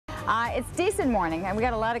It's decent morning, and we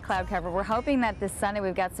got a lot of cloud cover. We're hoping that this Sunday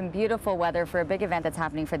we've got some beautiful weather for a big event that's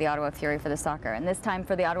happening for the Ottawa Fury for the soccer, and this time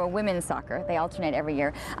for the Ottawa women's soccer. They alternate every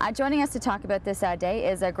year. Joining us to talk about this day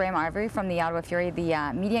is Graeme Ivory from the Ottawa Fury,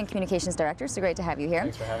 the Media and Communications Director. So great to have you here.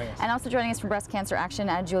 Thanks for having us. And also joining us from Breast Cancer Action,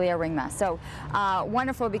 Julia Ringma. So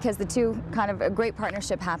wonderful, because the two kind of a great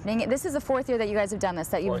partnership happening. This is the fourth year that you guys have done this,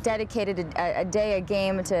 that you've dedicated a day, a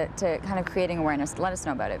game to kind of creating awareness. Let us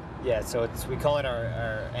know about it. Yeah, so we call it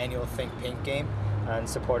our annual Think Pink game in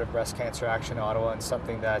support of Breast Cancer Action Ottawa, and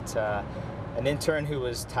something that an intern who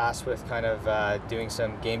was tasked with kind of doing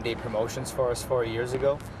some game day promotions for us 4 years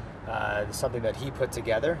ago, something that he put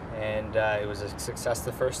together, and it was a success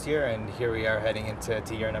the first year, and here we are heading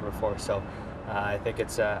into year number 4. So I think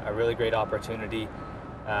it's a really great opportunity,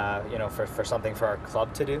 you know, for something for our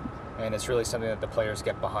club to do, and it's really something that the players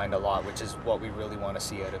get behind a lot, which is what we really want to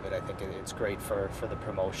see out of it. I think it's great for the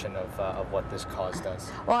promotion of what this cause does.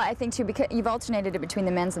 Well, I think too, because you've alternated it between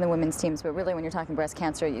the men's and the women's teams, but really when you're talking breast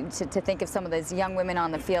cancer, to think of some of those young women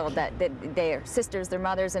on the field that they're sisters, their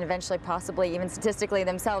mothers, and eventually possibly even statistically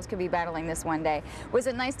themselves could be battling this one day. Was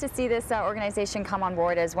it nice to see this organization come on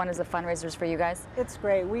board as one of the fundraisers for you guys? It's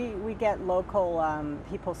great. We get local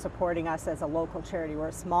people supporting us as a local charity. We're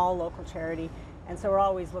a small local charity, and so we're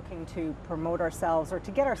always looking to promote ourselves or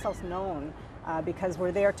to get ourselves known, because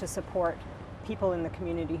we're there to support people in the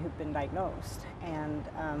community who've been diagnosed. And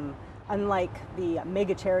unlike the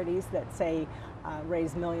mega charities that say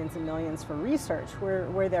raise millions and millions for research,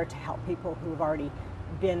 we're there to help people who've already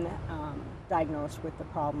been diagnosed with the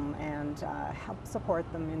problem and help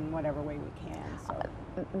support them in whatever way we can. So.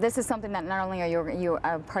 This is something that not only are you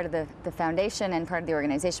part of the foundation and part of the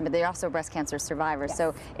organization, but they're also breast cancer survivors. Yes.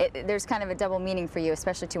 So there's kind of a double meaning for you,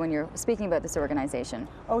 especially too when you're speaking about this organization.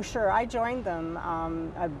 Oh, sure. I joined them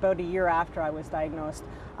about a year after I was diagnosed.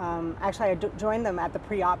 Actually, I joined them at the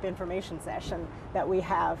pre-op information session that we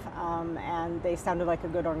have, and they sounded like a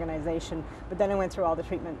good organization. But then I went through all the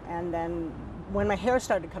treatment, and then when my hair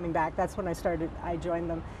started coming back, that's when I joined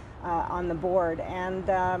them on the board, and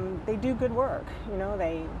they do good work. You know,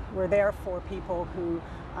 they were there for people who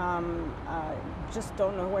just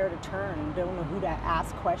don't know where to turn, don't know who to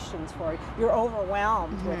ask questions for. You're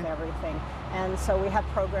overwhelmed with everything. And so we have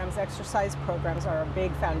programs, exercise programs are a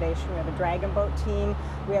big foundation. We have a dragon boat team,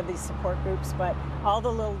 we have these support groups, but all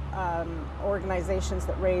the little organizations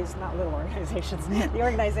that raise, not little organizations, the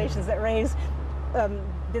organizations that raise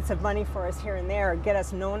bits of money for us here and there, get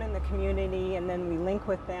us known in the community, and then we link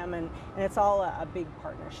with them, and it's all a big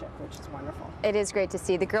partnership, which is wonderful. It is great to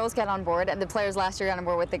see. The girls get on board, and the players last year got on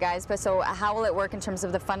board with the guys, but so how will it work in terms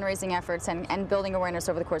of the fundraising efforts and building awareness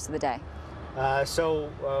over the course of the day?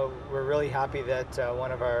 We're really happy that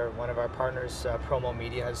one of our partners, Promo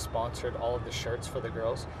Media, has sponsored all of the shirts for the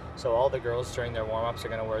girls. So all the girls during their warm-ups are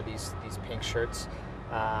going to wear these pink shirts,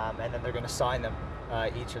 and then they're going to sign them,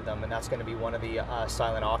 each of them, and that's going to be one of the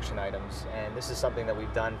silent auction items. And this is something that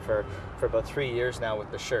we've done for about 3 years now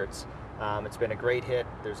with the shirts. It's been a great hit.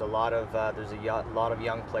 There's a lot of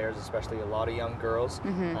young players, especially a lot of young girls,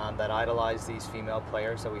 that idolize these female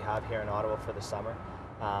players that we have here in Ottawa for the summer.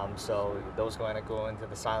 So those going to go into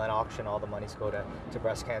the silent auction. All the monies go to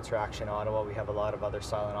Breast Cancer Action Ottawa. We have a lot of other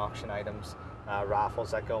silent auction items,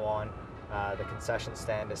 raffles that go on. The concession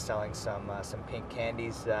stand is selling some pink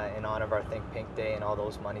candies in honor of our Think Pink Day, and all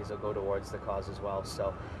those monies will go towards the cause as well.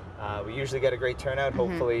 So we usually get a great turnout.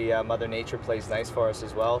 Hopefully Mother Nature plays nice for us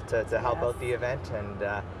as well to help out the event, and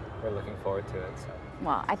we're looking forward to it. So.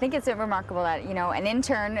 Well, I think it's remarkable that, you know, an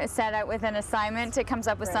intern set out with an assignment, it comes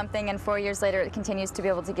up with something, and 4 years later it continues to be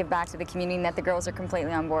able to give back to the community, and that the girls are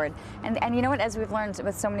completely on board. And you know what, as we've learned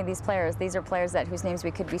with so many of these players, these are players whose names we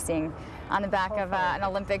could be seeing on the back of an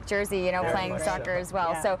Olympic jersey, you know, playing soccer as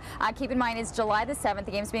well. Yeah. So keep in mind, it's July the 7th.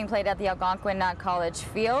 The game's being played at the Algonquin College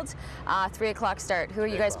Field. 3 o'clock start. Who are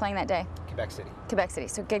you guys playing that day? Quebec City. Quebec City.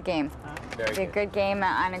 So good game. Very good game,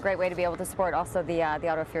 and a great way to be able to support also the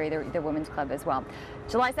Ottawa Fury, the women's club as well.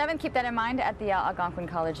 July 7th, keep that in mind at the Algonquin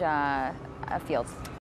College field.